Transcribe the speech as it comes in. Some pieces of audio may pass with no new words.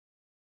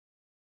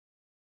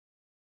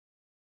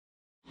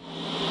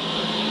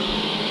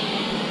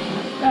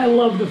I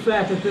love the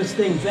fact that this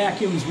thing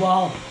vacuums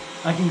while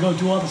I can go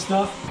do all the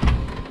stuff.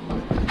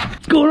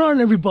 What's going on,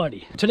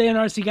 everybody? Today on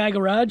RC Guy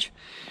Garage,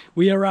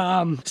 we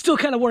are still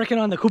kind of working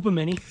on the Cooper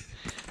Mini,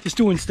 just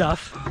doing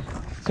stuff.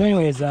 So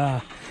anyways,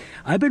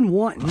 I've been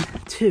wanting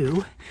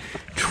to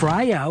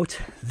try out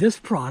this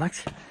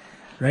product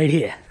right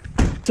here.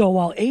 So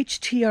while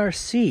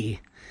HTRC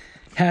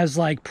has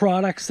like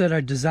products that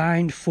are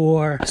designed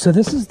for, so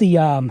this is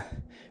the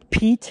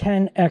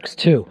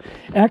P10X2.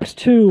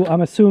 X2,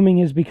 I'm assuming,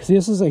 is because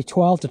this is a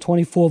 12 to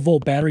 24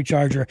 volt battery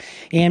charger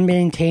and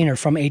maintainer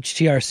from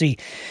HTRC.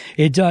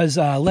 It does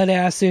lead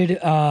acid,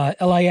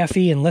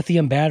 LiFe, and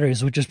lithium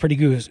batteries, which is pretty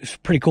good. It's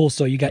pretty cool.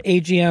 So you got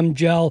AGM,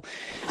 gel,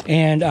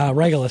 and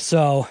regular.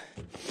 So,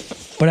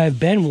 but I've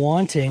been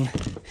wanting.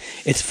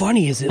 It's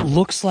funny, is it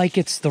looks like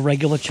it's the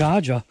regular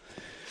charger,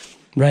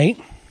 right?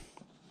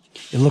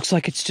 It looks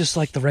like it's just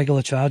like the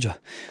regular charger.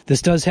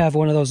 This does have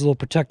one of those little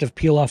protective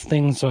peel-off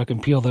things, so I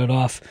can peel that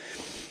off.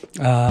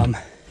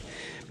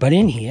 But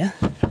in here,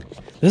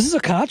 this is a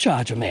car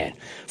charger, man,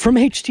 from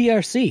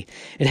HTRC.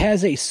 It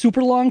has a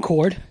super long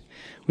cord,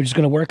 which is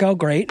going to work out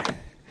great.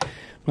 I'm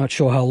not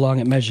sure how long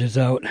it measures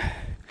out.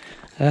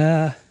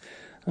 I'm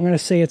going to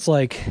say it's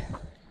like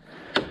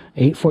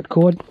 8-foot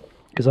cord,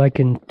 because I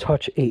can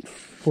touch 8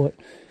 foot.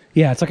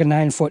 Yeah, it's like a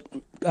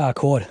 9-foot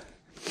cord.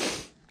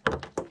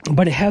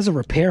 But it has a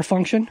repair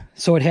function,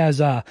 so it has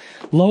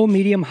low,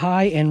 medium,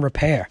 high, and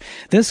repair.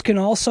 This can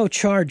also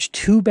charge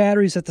 2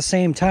 batteries at the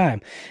same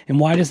time. And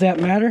why does that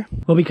matter?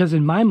 Well, because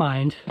in my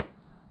mind,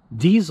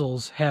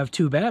 diesels have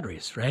 2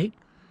 batteries, right?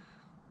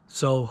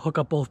 So hook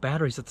up both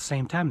batteries at the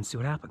same time and see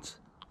what happens.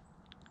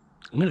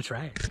 I'm going to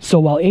try it. So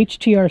while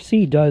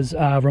HTRC does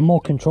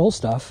remote control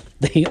stuff,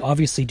 they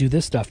obviously do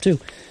this stuff too.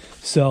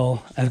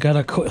 So I've got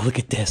a, look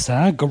at this,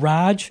 huh?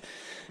 Garage,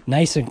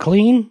 nice and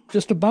clean,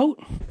 just about.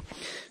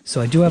 So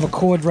I do have a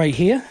cord right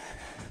here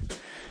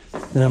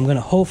that I'm going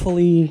to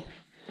hopefully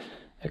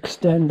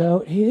extend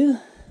out here.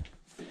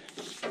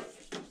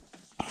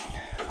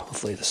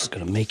 Hopefully this is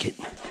going to make it.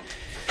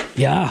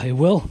 Yeah, it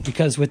will,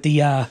 because with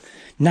the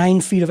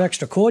 9 feet of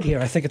extra cord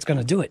here, I think it's going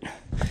to do it.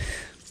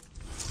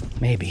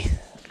 Maybe.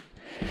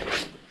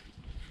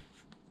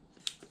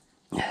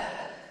 All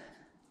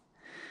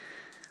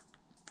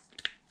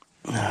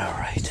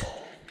right.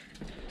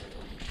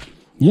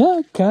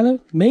 Yeah, kind of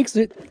makes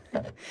it.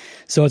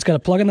 So it's got a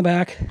plug in the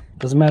back.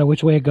 Doesn't matter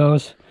which way it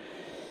goes.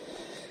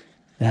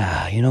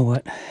 You know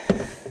what?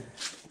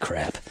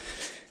 Crap.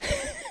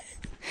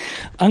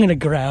 I'm gonna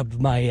grab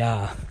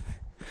my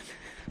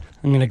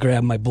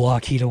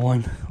block heater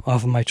one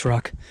off of my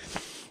truck.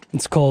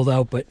 It's cold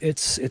out, but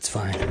it's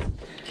fine.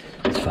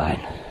 It's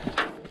fine.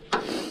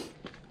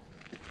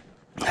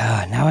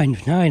 Now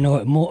I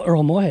know what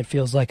Earl Moorhead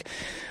feels like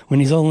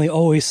when he's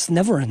always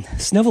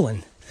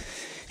sniveling.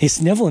 He's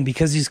sniveling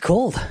because he's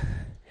cold.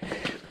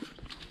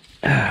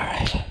 All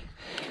right.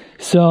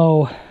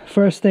 So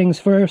first things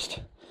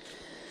first,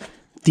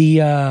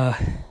 the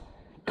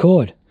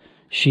cord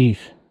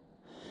sheath,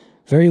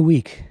 very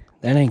weak.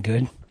 That ain't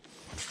good.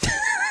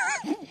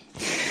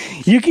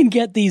 You can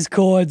get these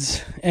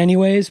cords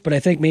anyways, but I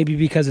think maybe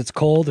because it's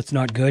cold, it's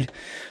not good.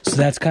 So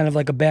that's kind of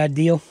like a bad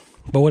deal.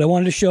 But what I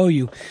wanted to show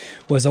you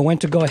was I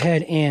went to go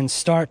ahead and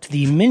start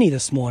the Mini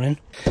this morning.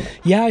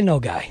 Yeah, I know,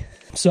 guy.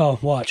 So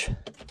watch.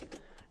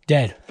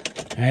 Dead.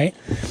 All right.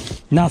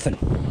 Nothing.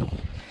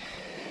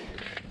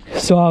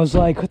 So I was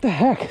like, what the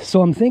heck?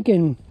 So I'm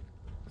thinking,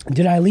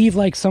 did I leave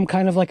like some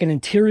kind of like an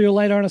interior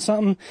light on or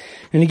something?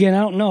 And again, I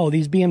don't know.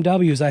 These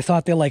BMWs, I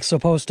thought they're like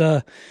supposed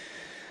to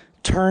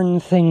turn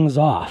things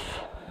off.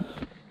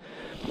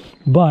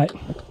 But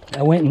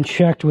I went and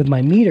checked with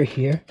my meter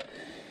here.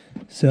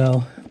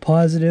 So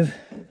positive,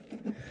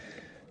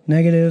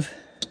 negative.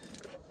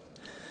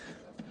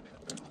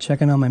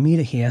 Checking on my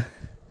meter here.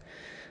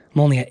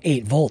 I'm only at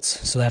 8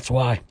 volts, so that's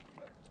why.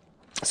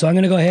 So I'm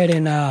going to go ahead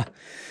and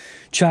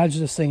charge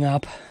this thing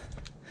up.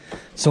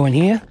 So in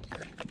here,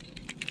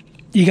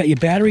 you got your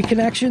battery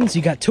connections.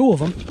 You got 2 of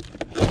them.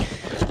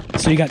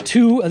 So you got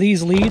 2 of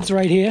these leads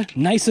right here,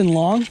 nice and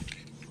long.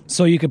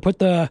 So you could put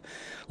the,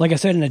 like I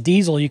said, in a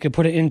diesel, you could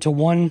put it into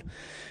one,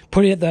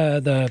 put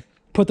the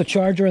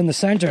charger in the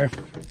center,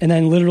 and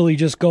then literally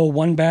just go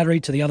one battery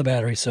to the other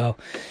battery. So,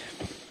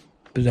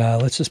 but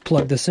let's just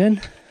plug this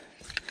in.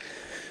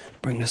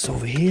 Bring this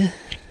over here.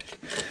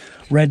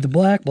 Red to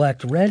black, black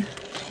to red.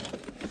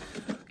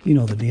 You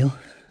know the deal.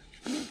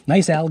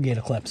 Nice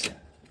alligator clips.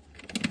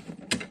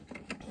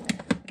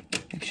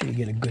 Make sure you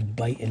get a good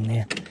bite in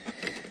there.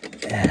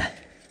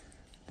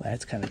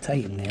 That's kind of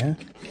tight in there.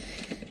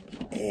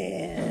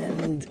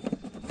 And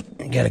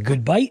I got a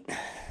good bite.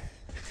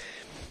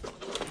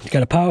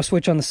 Got a power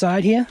switch on the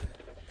side here.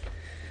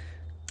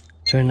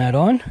 Turn that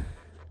on.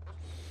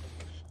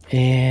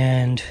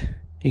 And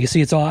you can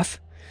see it's off.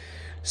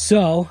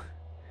 So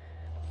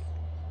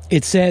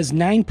it says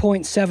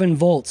 9.7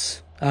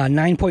 volts,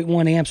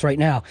 9.1 amps right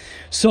now.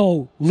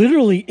 So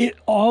literally it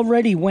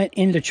already went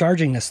into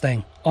charging this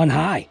thing on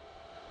high.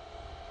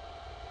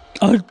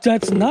 Oh,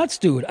 that's nuts,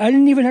 dude. I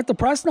didn't even have to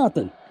press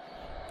nothing.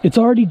 It's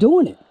already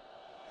doing it.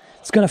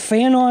 It's got a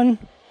fan on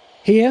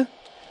here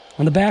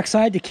on the back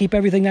side to keep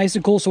everything nice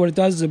and cool. So what it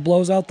does is it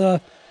blows out the...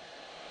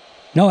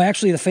 No,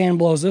 actually the fan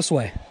blows this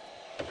way.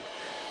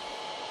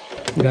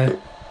 Okay.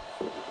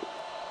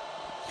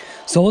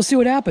 So we'll see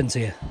what happens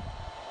here.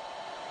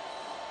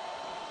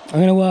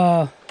 I'm going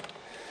to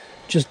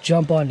just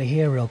jump onto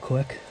here real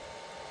quick.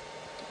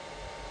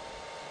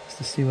 Just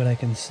to see what I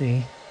can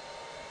see.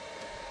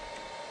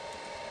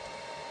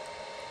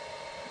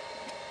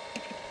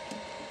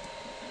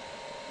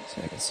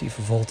 So I can see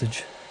for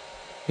voltage.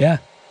 Yeah.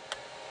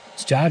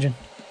 It's charging.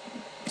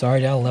 It's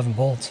already at 11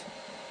 volts.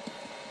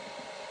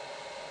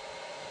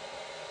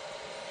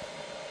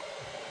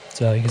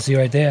 So you can see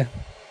right there.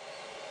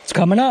 It's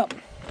coming up.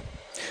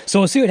 So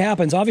we'll see what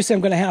happens. Obviously,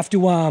 I'm going to have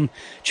to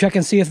check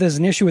and see if there's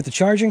an issue with the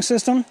charging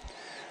system.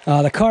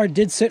 The car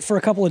did sit for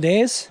a couple of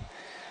days,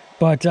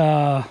 but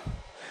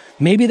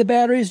maybe the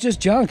battery is just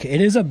junk. It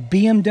is a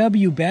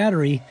BMW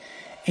battery,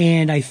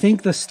 and I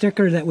think the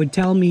sticker that would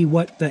tell me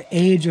what the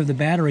age of the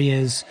battery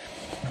is,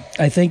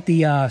 I think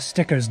the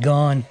sticker's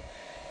gone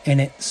in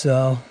it,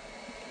 so...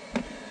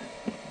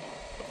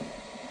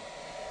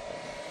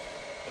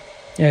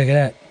 Yeah, look at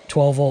that.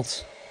 12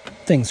 volts.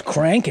 Thing's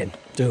cranking,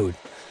 dude.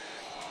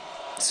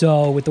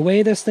 So with the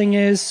way this thing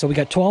is, so we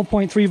got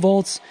 12.3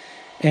 volts,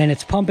 and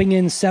it's pumping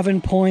in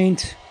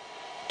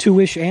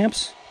 7.2-ish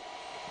amps.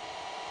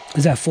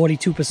 Is that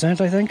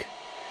 42%, I think?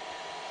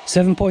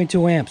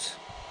 7.2 amps.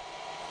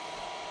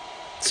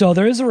 So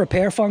there is a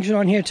repair function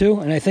on here too,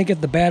 and I think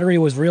if the battery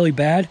was really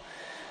bad,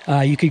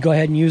 you could go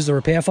ahead and use the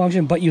repair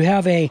function, but you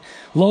have a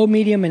low,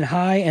 medium, and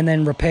high, and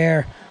then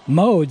repair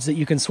modes that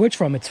you can switch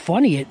from. It's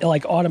funny, it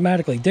like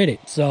automatically did it.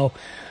 So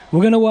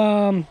we're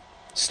going to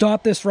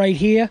stop this right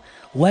here,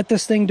 let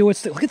this thing do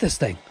its thing. Look at this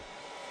thing.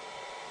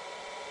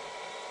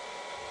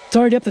 It's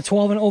already up to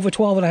 12 and over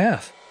 12 and a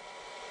half.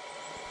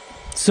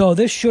 So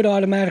this should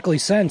automatically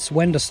sense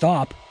when to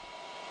stop.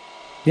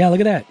 Yeah, look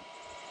at that.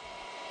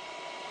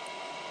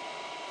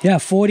 Yeah,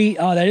 40.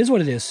 Oh, that is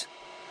what it is.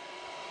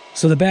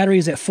 So the battery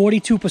is at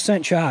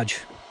 42% charge.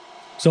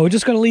 So we're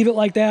just going to leave it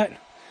like that.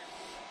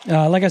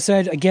 Like I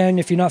said, again,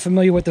 if you're not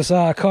familiar with this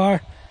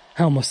car,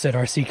 I almost said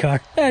RC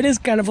car. It is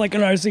kind of like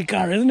an RC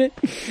car, isn't it?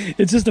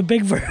 It's just a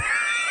big version.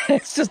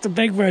 It's just a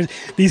big version.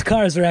 These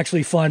cars are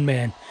actually fun,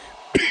 man.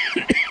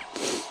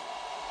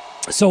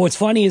 So what's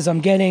funny is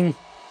I'm getting...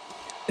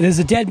 There's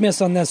a dead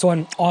miss on this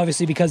one,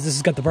 obviously, because this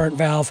has got the burnt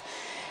valve.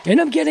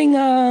 And I'm getting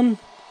a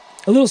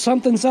little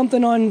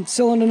something on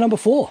cylinder number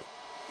 4.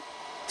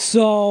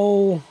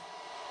 So,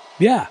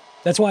 yeah.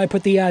 That's why I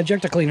put the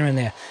ejector cleaner in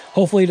there.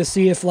 Hopefully to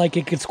see if like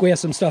it could square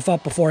some stuff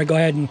up before I go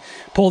ahead and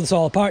pull this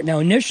all apart. Now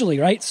initially,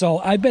 right, so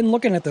I've been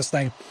looking at this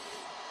thing,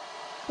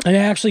 and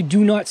I actually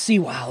do not see,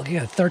 wow, look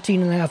at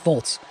 13.5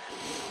 volts.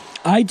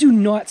 I do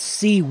not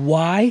see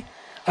why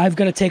I've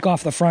got to take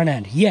off the front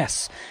end.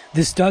 Yes,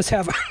 this does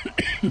have,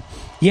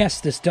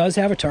 yes, this does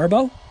have a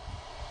turbo.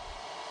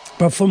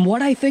 But from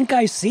what I think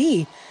I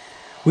see,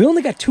 we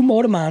only got 2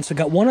 motor mounts. We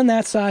got one on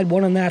that side,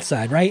 one on that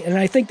side, right? And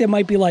I think there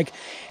might be like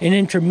an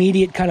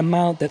intermediate kind of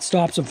mount that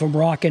stops them from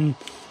rocking,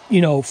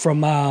 you know,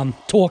 from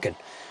torquing.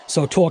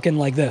 So torquing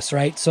like this,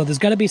 right? So there's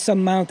got to be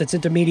some mount that's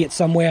intermediate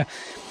somewhere.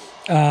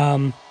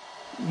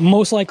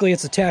 Most likely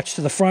it's attached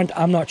to the front.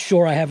 I'm not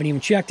sure. I haven't even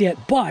checked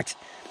yet. But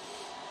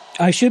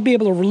I should be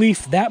able to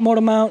release that motor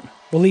mount,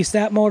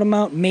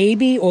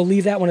 maybe, or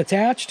leave that one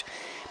attached,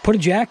 put a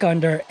jack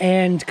under,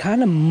 and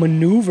kind of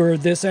maneuver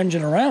this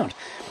engine around.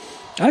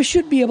 I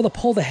should be able to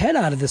pull the head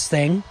out of this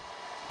thing,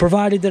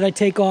 provided that I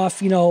take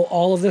off, you know,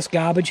 all of this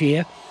garbage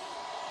here.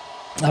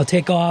 I'll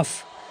take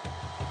off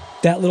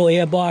that little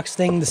air box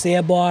thing, this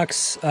air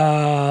box.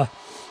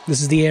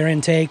 This is the air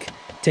intake.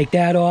 Take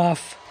that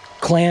off.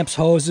 Clamps,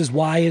 hoses,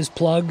 wires,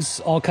 plugs,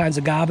 all kinds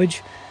of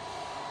garbage.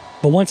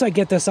 But once I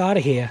get this out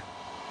of here,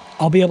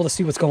 I'll be able to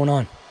see what's going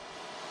on.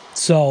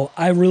 So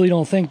I really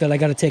don't think that I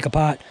got to take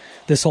apart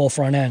this whole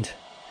front end.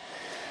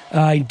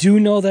 I do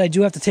know that I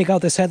do have to take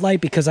out this headlight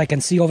because I can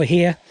see over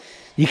here.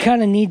 You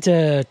kind of need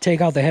to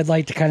take out the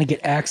headlight to kind of get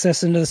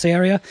access into this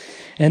area.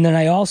 And then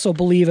I also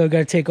believe I've got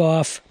to take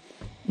off,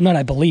 not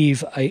I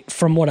believe,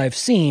 from what I've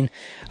seen,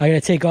 I got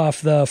to take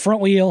off the front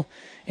wheel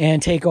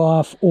and take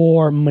off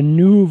or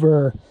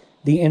maneuver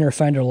the inner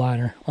fender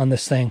liner on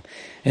this thing.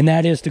 And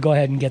that is to go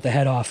ahead and get the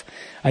head off.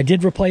 I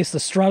did replace the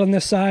strut on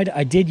this side.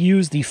 I did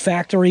use the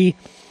factory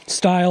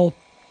style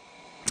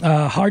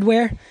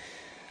hardware.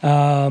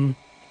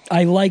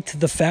 I liked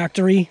the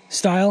factory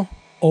style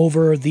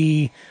over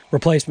the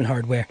replacement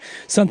hardware.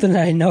 Something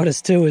that I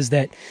noticed too is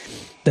that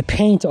the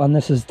paint on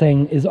this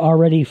thing is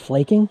already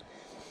flaking,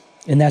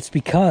 and that's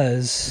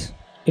because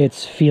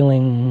it's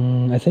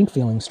feeling, I think,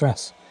 feeling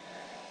stress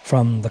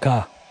from the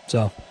car.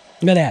 So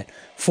look at that,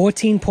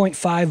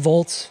 14.5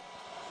 volts,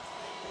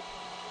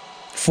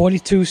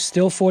 42,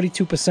 still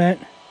 42%,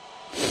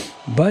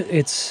 but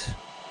it's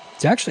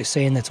actually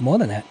saying that's more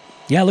than that.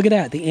 Yeah, look at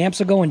that, the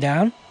amps are going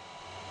down.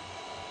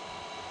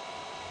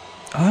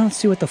 I don't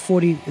see what the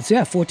 40... It's,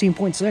 yeah,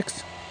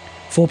 14.6.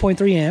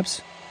 4.3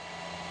 amps.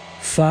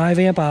 5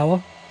 amp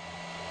hour.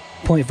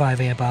 0.5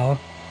 amp hour.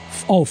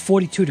 Oh,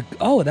 42.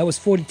 Oh, that was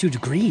 42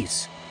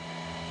 degrees.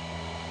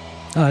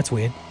 Oh, that's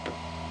weird.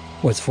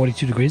 What's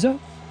 42 degrees out?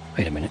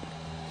 Wait a minute.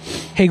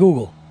 Hey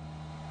Google.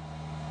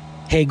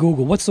 Hey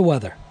Google, what's the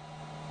weather?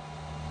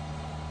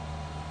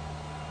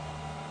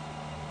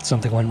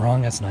 Something went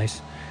wrong. That's nice.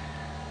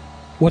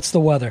 What's the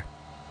weather?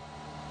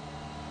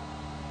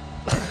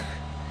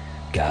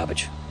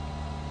 Garbage.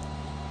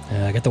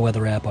 I got the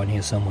weather app on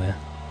here somewhere.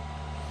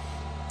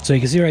 So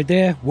you can see right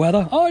there,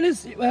 weather. Oh, it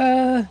is,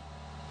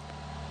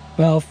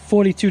 well,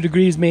 42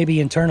 degrees maybe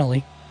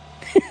internally.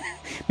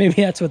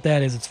 Maybe that's what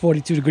that is. It's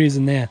 42 degrees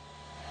in there.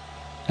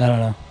 I don't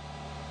know.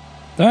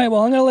 All right,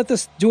 well, I'm going to let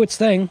this do its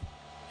thing,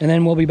 and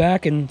then we'll be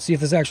back and see if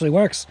this actually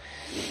works.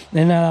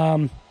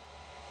 And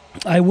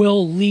I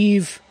will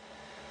leave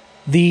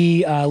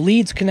the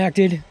leads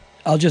connected.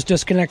 I'll just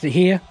disconnect it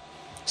here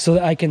so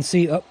that I can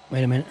see. Oh,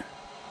 wait a minute.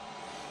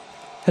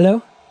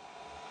 Hello?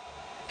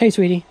 Hey,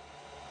 sweetie.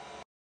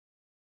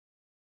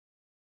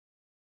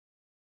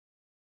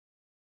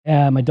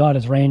 My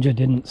daughter's Ranger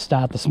didn't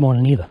start this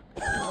morning either.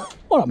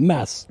 What a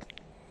mess.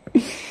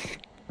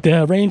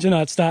 The Ranger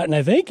not starting,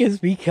 I think, is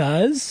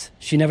because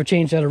she never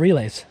changed out of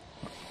relays.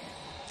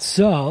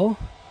 So,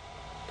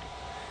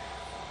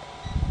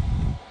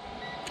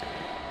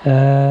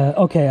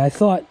 okay, I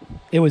thought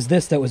it was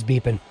this that was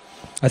beeping.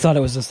 I thought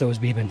it was this that was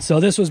beeping. So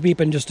this was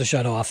beeping just to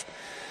shut off.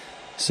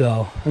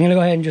 So I'm going to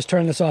go ahead and just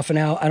turn this off for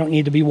now. I don't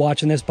need to be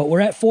watching this, but we're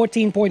at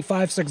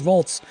 14.56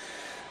 volts.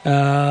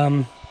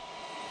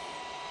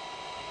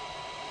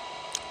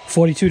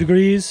 42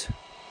 degrees,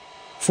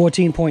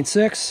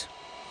 14.6,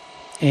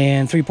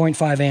 and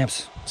 3.5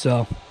 amps.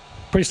 So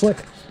pretty slick.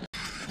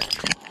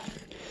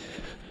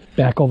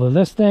 Back over to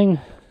this thing.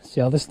 See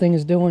how this thing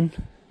is doing.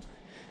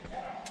 You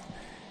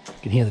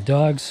can hear the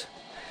dogs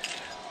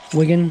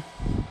wigging.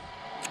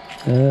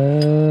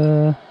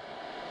 14.6,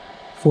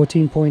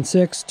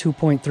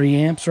 2.3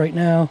 amps right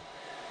now.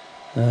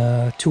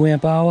 2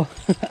 amp hour.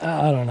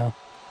 I don't know.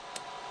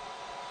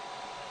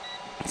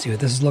 Let's see what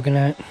this is looking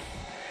at.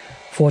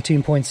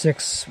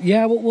 14.6.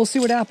 Yeah, we'll see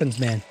what happens,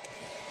 man.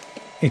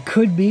 It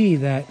could be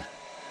that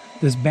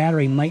this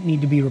battery might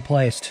need to be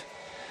replaced.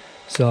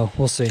 So,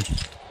 we'll see.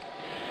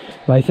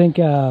 But I think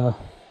I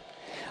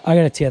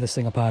gotta tear this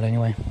thing apart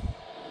anyway.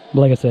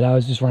 But like I said, I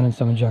was just running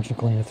some injection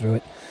cleaner through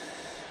it.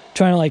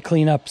 Trying to like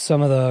clean up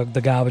some of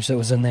the garbage that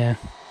was in there.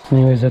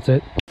 Anyways, that's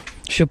it.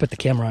 Should put the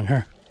camera on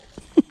her.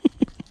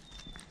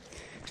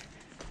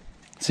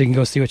 So you can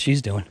go see what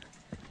she's doing.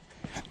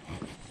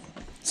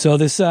 So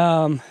this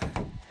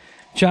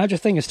charger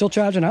thing is still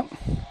charging up.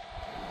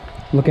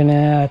 Looking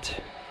at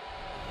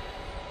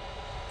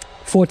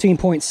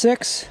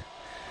 14.6.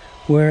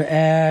 We're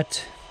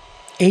at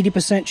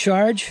 80%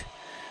 charge.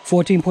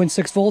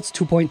 14.6 volts,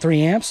 2.3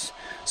 amps.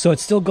 So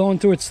it's still going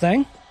through its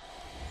thing.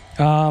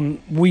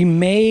 We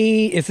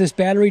may, if this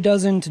battery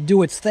doesn't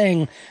do its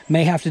thing,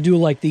 may have to do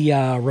like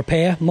the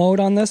repair mode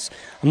on this.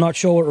 I'm not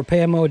sure what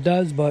repair mode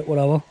does, but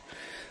whatever.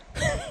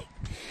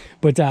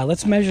 But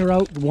let's measure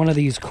out one of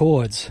these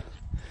cords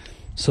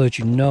so that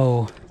you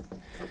know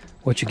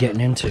what you're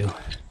getting into.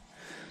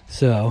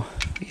 So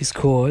these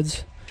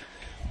cords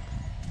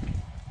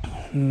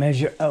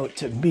measure out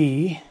to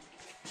be,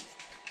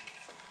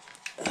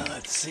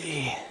 let's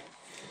see,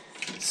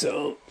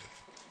 so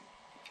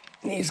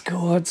these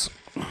cords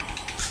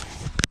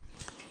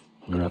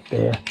are up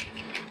there.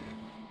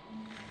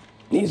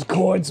 These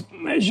cords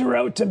measure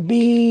out to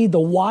be the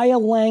wire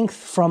length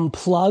from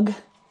plug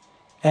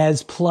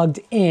as plugged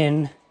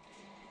in.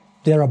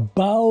 They're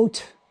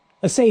about,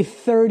 let's say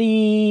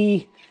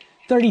 32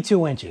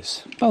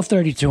 inches. About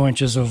 32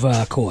 inches of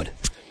cord.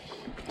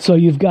 So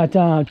you've got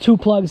 2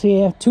 plugs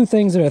here, 2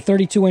 things that are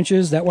 32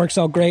 inches. That works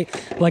out great.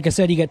 Like I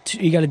said, you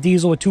got a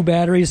diesel with 2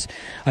 batteries.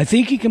 I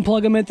think you can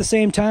plug them at the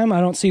same time.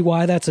 I don't see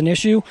why that's an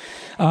issue.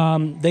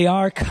 They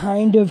are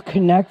kind of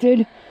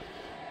connected.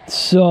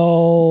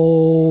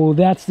 So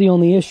that's the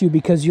only issue,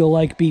 because you'll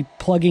like be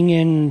plugging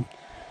in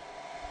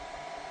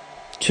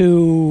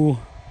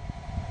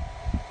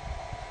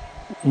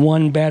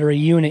one battery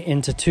unit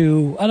into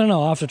 2. I don't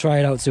know. I'll have to try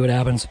it out, see what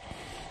happens.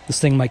 This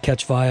thing might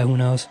catch fire. Who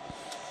knows?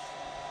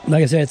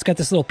 Like I said, it's got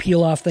this little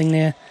peel off thing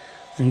there.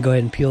 And go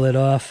ahead and peel it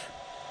off.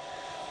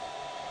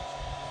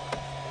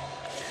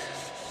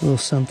 A little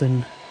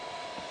something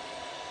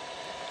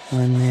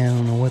on there. I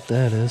don't know what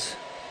that is.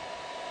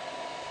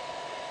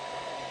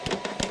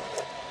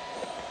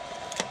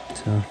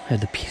 So,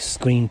 had the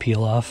screen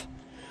peel off.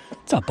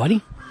 What's up,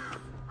 buddy?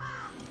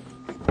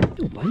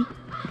 Hey, buddy.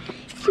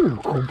 You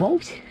little cool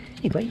boat.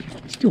 Hey, buddy.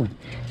 What you doing?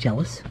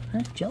 Jealous?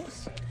 Huh?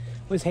 Jealous?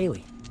 Where's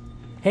Haley?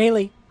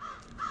 Haley?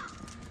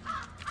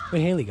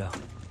 Where'd Haley go?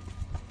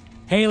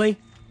 Haley?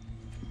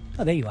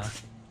 Oh, there you are.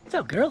 What's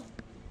up, girl?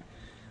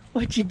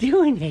 What you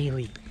doing,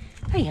 Haley?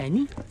 Hey,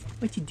 honey.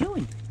 What you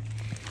doing?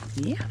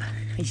 Yeah.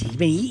 I see you've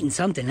been eating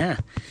something, huh?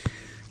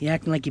 You're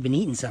acting like you've been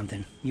eating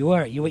something. You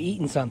were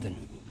eating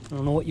something. I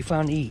don't know what you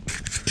found to eat.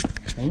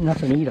 Ain't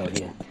nothing to eat out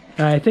here.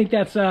 I think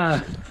that's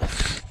where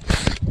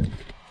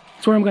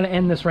I'm going to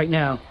end this right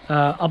now.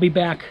 I'll be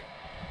back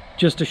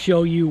just to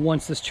show you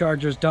once this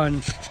charger's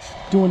done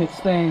doing its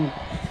thing.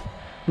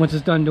 Once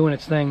it's done doing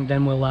its thing,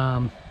 then we'll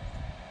I'll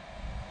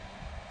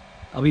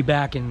be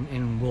back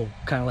and we'll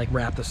kind of like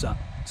wrap this up.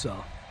 So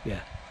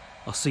yeah,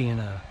 I'll see you in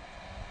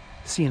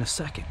a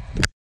second.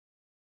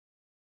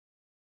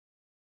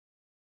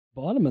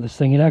 Bottom of this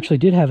thing, it actually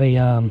did have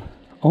a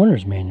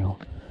owner's manual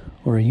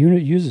or a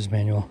unit user's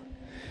manual.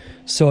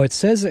 So it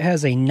says it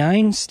has a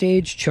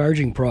 9-stage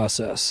charging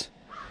process.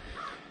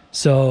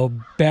 So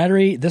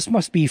battery, this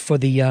must be for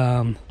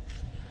the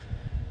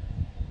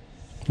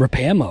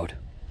repair mode.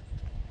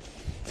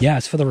 Yeah,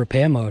 it's for the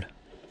repair mode.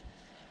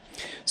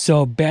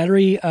 So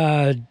battery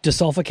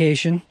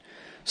desulfication,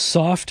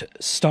 soft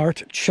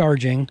start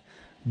charging,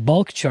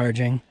 bulk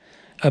charging,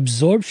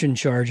 absorption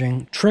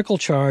charging, trickle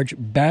charge,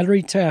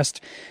 battery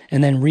test,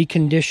 and then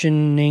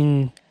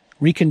recondition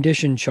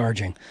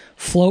charging,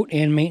 float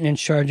and maintenance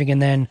charging,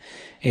 and then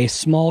a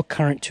small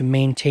current to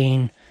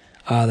maintain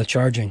the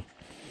charging.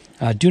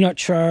 Do not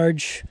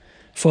charge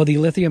for the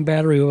lithium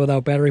battery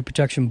without battery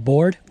protection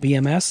board,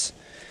 BMS.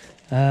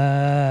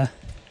 How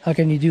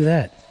can you do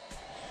that?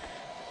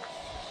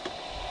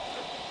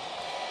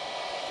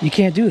 You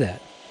can't do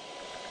that.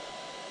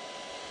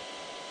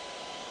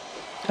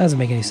 That doesn't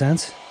make any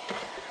sense.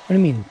 What do you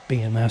mean,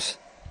 BMS?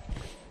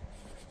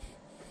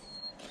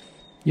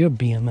 You're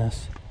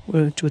BMS.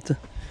 What the?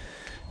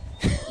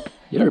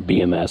 You're a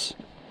BMS.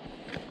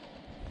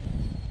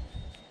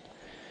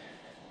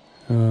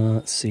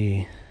 Let's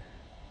see.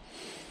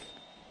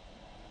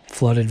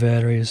 Flooded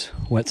batteries,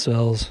 wet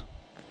cells.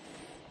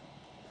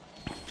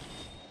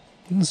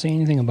 Didn't say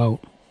anything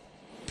about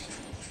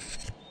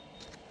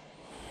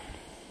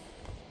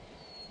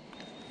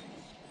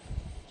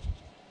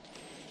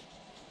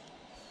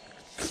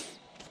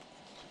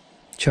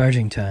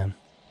charging time.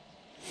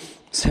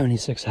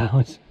 76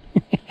 hours.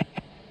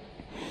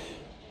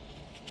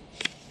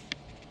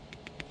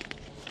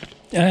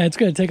 It's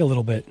going to take a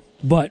little bit,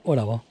 but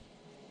whatever.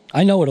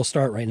 I know it'll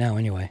start right now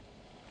anyway.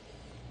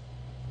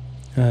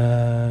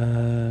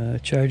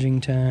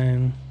 Charging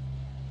time.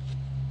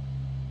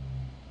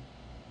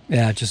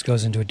 Yeah, it just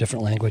goes into a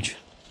different language.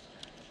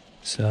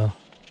 So,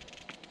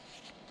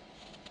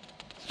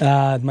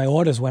 my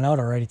orders went out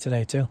already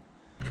today too.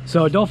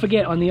 So don't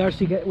forget on the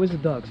RC, where's the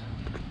dogs?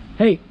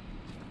 Hey.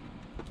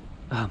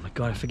 Oh my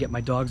God, I forget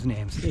my dog's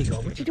names. There you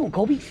go. What you doing,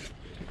 Colby?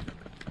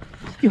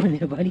 What you doing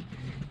there, buddy?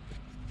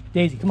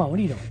 Daisy, come on, what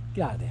are you doing?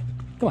 Get out of there.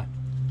 Come on.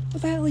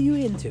 What the hell are you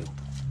into?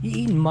 You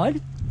eating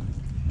mud?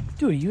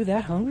 Dude, are you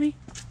that hungry?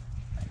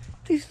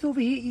 She's over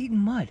here eating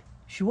mud.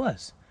 She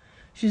was.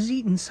 She's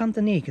eating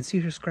something there. You can see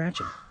her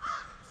scratching.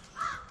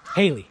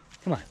 Haley,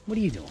 come on. What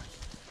are you doing?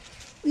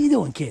 What are you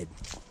doing, kid?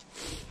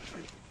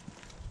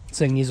 This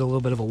thing needs a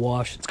little bit of a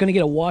wash. It's going to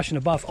get a wash and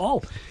a buff.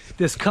 Oh,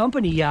 this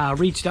company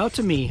reached out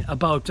to me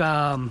about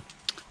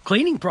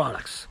cleaning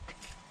products.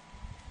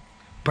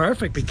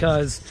 Perfect,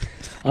 because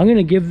I'm going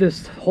to give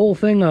this whole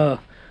thing a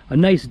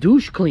nice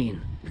douche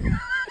clean.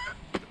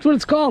 That's what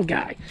it's called,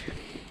 guy.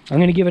 I'm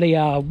going to give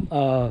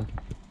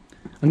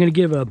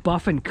it a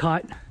buff and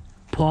cut,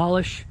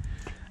 polish.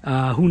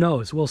 Who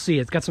knows? We'll see.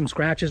 It's got some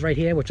scratches right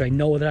here, which I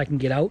know that I can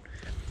get out.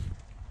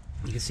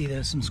 You can see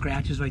there's some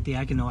scratches right there.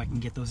 I can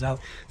get those out.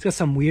 It's got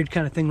some weird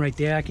kind of thing right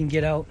there I can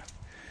get out.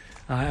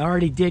 I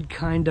already did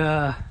kind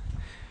of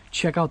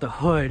check out the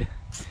hood.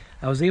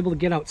 I was able to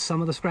get out some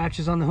of the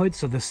scratches on the hood,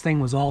 so this thing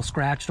was all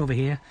scratched over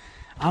here.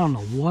 I don't know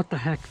what the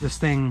heck this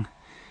thing,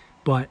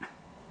 but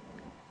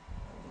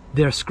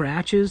they're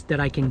scratches that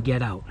I can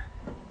get out.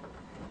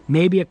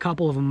 Maybe a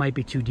couple of them might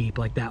be too deep,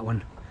 like that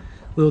one.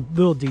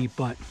 Little deep,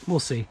 but we'll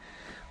see.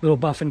 Little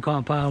buffing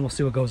compound, we'll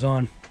see what goes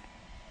on.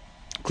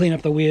 Clean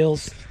up the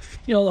wheels,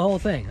 you know, the whole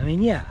thing. I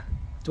mean, yeah.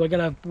 Do I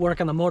gotta work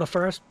on the motor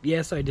first?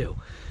 Yes, I do.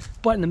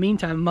 But in the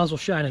meantime, I might as well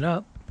shine it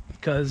up,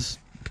 because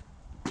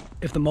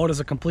if the motor's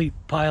a complete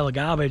pile of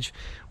garbage,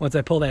 once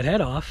I pull that head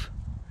off,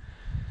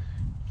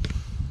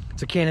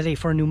 it's a candidate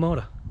for a new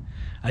motor.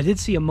 I did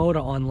see a motor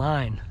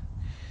online.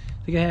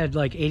 I think it had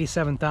like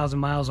 87,000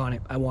 miles on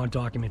it. I want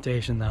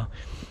documentation though.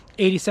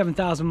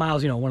 87,000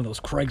 miles, you know, one of those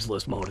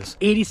Craigslist motors.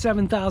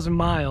 87,000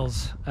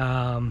 miles.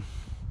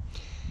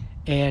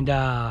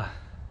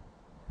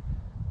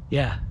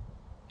 Yeah,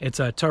 it's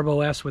a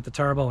Turbo S with the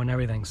turbo and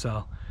everything.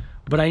 So,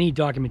 but I need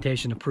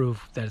documentation to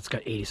prove that it's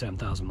got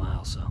 87,000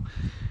 miles. So,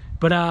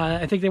 but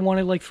I think they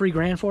wanted like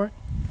 $3,000 for it.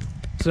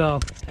 So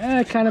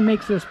it kind of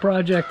makes this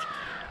project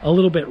a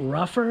little bit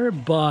rougher.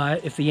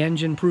 But if the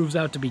engine proves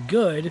out to be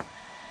good,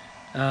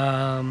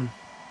 unless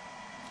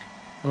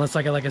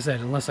like I said,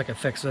 unless I can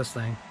fix this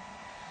thing.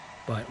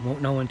 But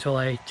won't know until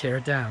I tear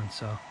it down.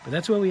 So, but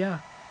that's where we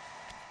are.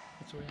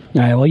 All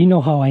right, well, you know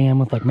how I am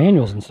with like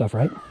manuals and stuff,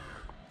 right?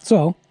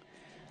 So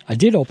I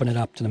did open it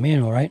up to the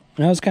manual, right?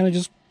 And I was kind of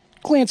just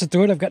glancing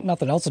through it. I've got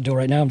nothing else to do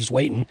right now. I'm just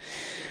waiting.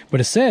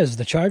 But it says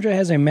the charger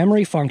has a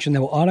memory function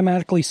that will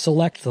automatically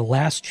select the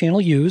last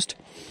channel used.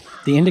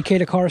 The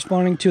indicator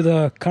corresponding to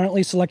the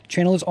currently selected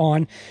channel is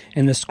on,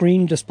 and the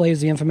screen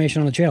displays the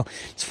information on the channel.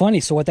 It's funny.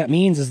 So what that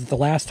means is that the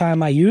last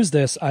time I used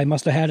this, I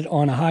must have had it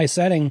on a high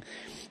setting,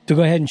 to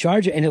go ahead and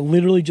charge it, and it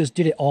literally just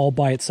did it all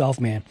by itself,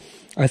 man.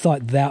 I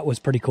thought that was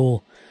pretty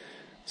cool.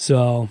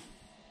 So,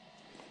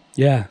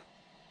 yeah.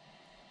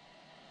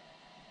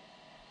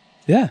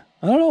 Yeah,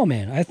 I don't know,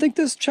 man. I think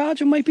this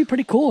charger might be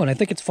pretty cool, and I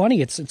think it's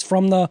funny. It's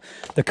from the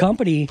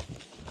company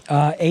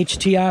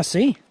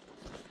HTRC.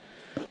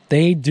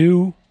 They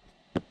do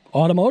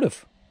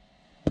automotive.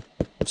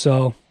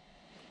 So,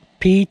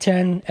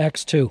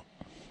 P10X2.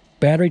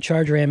 Battery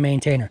charger and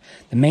maintainer.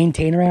 The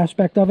maintainer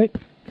aspect of it,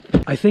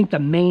 I think the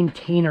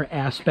maintainer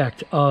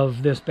aspect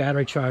of this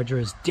battery charger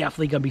is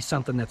definitely going to be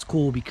something that's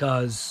cool,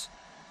 because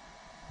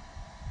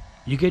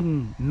you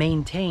can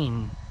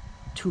maintain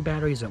 2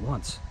 batteries at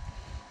once.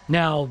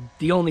 Now,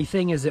 the only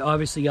thing is that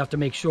obviously you have to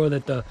make sure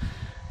that the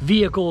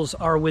vehicles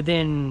are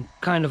within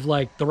kind of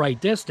like the right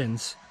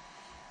distance.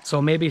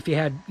 So maybe if you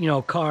had, you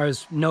know,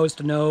 cars nose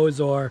to nose,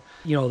 or,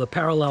 you know, the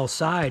parallel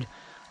side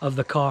of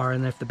the car,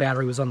 and if the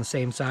battery was on the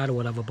same side or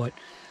whatever, but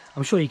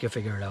I'm sure you can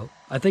figure it out.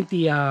 I think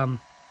the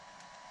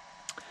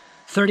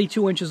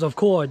 32 inches of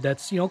cord,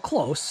 that's, you know,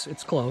 close.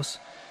 It's close.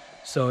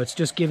 So it's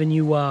just giving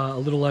you a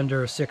little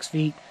under 6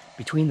 feet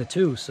between the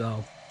two.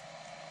 So,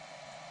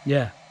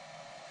 yeah.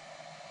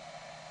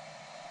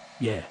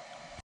 Yeah.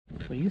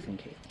 What do you think,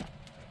 Kate?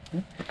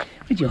 Huh?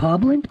 What, you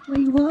hobbling? Why are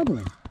you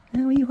hobbling?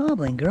 Huh? What are you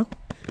hobbling, girl?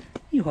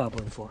 What are you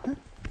hobbling for, huh?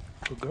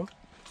 Good girl.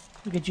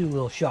 Look at you,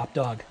 little shop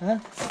dog, huh?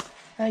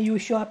 Are you a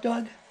shop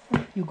dog?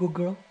 You good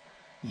girl?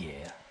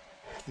 Yeah.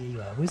 Here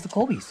you are. Where's the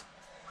Colbys?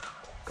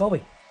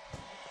 Colby.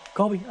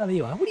 Colby, oh, there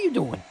you are. What are you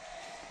doing?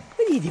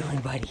 What are you doing,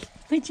 buddy?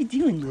 What you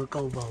doing, little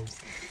Colbos?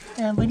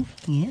 Buddy?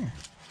 Yeah.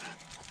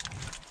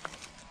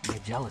 You're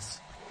jealous.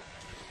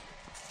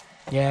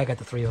 Yeah, I got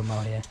the 3 of them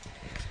out here.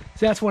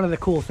 So that's one of the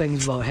cool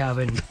things about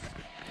having...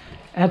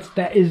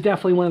 That is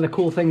definitely one of the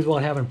cool things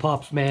about having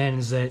pups, man,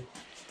 is that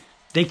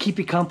they keep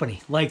you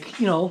company. Like,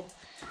 you know,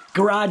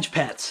 garage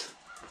pets.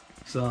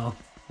 So,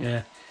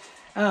 yeah.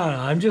 I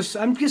don't know.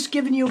 I'm just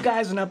giving you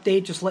guys an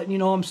update, just letting you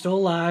know I'm still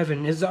alive.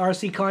 And is the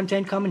RC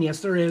content coming? Yes,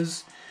 there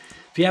is.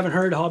 If you haven't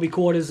heard, Hobby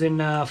Quarters in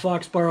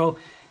Foxborough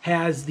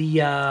has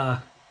the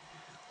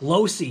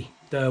Losi,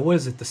 what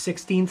is it, the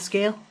 16th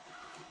scale?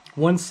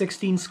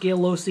 1/16 scale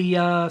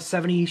Losi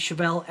 70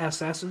 Chevelle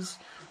SS's,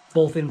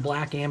 both in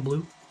black and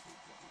blue.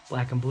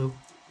 Black and blue.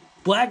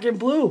 Black and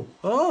blue!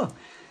 Oh!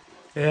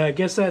 Yeah, I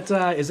guess that's,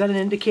 is that an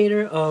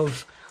indicator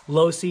of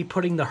Losi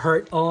putting the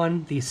hurt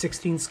on the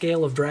 16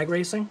 scale of drag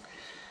racing?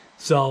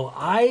 So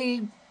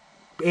I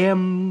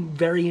am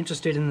very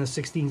interested in the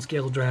 16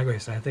 scale of drag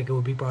racing. I think it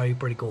would be probably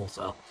pretty cool.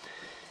 So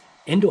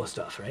indoor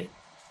stuff, right?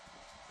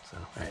 So,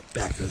 all right,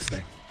 back to this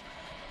thing.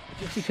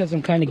 Just because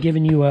I'm kind of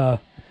giving you a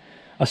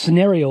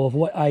scenario of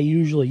what I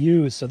usually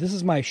use. So this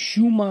is my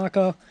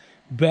Schumacher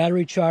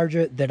battery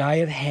charger that I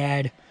have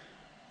had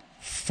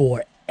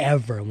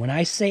forever. When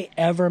I say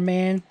ever,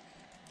 man,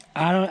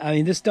 I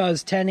mean, this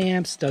does 10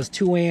 amps, does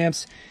 2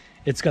 amps.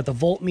 It's got the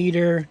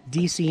voltmeter,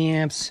 DC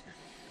amps.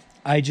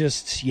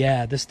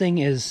 Yeah, this thing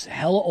is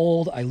hella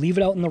old. I leave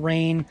it out in the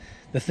rain.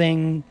 The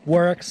thing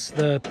works.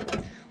 The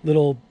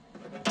little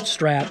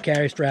strap,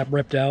 carry strap,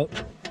 ripped out.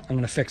 I'm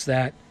going to fix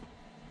that.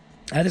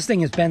 This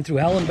thing has been through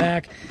hell and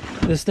back.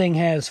 This thing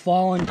has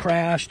fallen,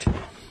 crashed.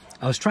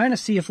 I was trying to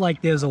see if,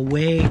 like, there's a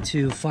way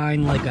to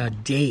find, like, a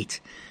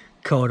date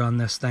code on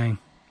this thing.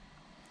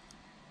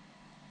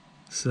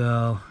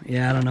 So,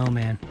 yeah, I don't know,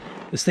 man.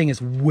 This thing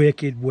is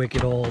wicked,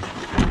 wicked old.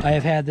 I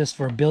have had this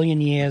for a billion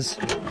years.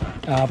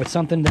 But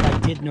something that I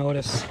did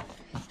notice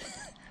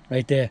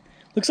right there.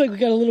 Looks like we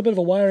got a little bit of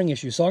a wiring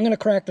issue. So I'm going to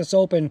crack this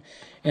open,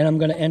 and I'm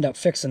going to end up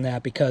fixing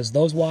that, because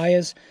those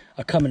wires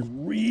are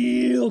coming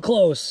real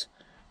close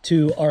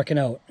to arcing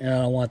out, and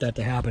I don't want that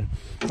to happen.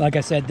 Like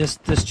I said,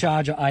 this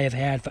charger I have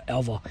had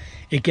forever.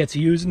 It gets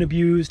used and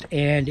abused,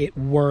 and it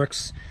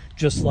works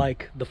just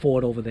like the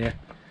Ford over there.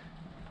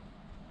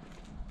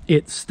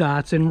 It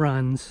starts and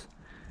runs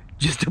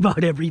just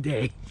about every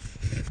day.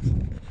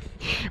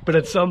 But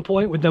at some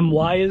point, with them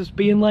wires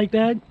being like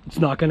that, it's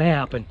not going to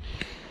happen.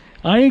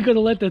 I ain't going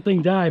to let that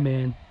thing die,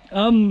 man.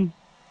 I'm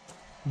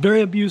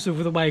very abusive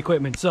with my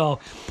equipment. So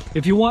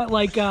if you want,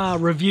 like,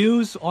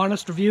 reviews,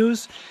 honest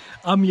reviews,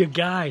 I'm your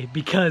guy,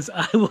 because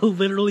I will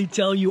literally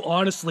tell you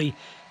honestly,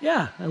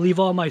 yeah, I leave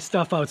all my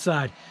stuff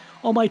outside.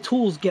 All my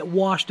tools get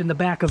washed in the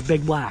back of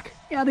Big Black.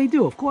 Yeah, they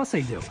do. Of course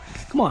they do.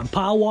 Come on,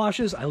 power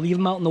washers. I leave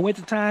them out in the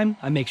wintertime.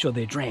 I make sure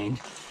they're drained.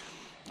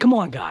 Come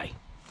on, guy.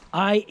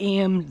 I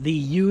am the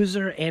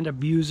user and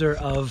abuser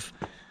of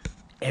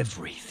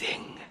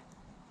everything.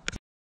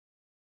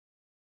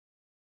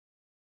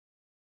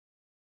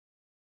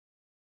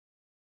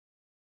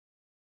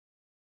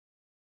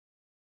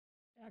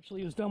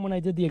 Actually, it was done when I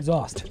did the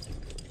exhaust.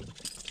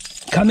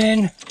 Come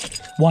in,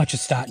 watch it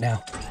start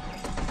now.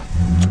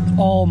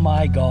 Oh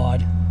my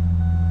God.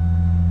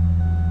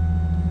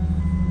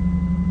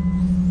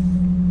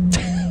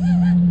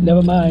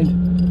 Never mind.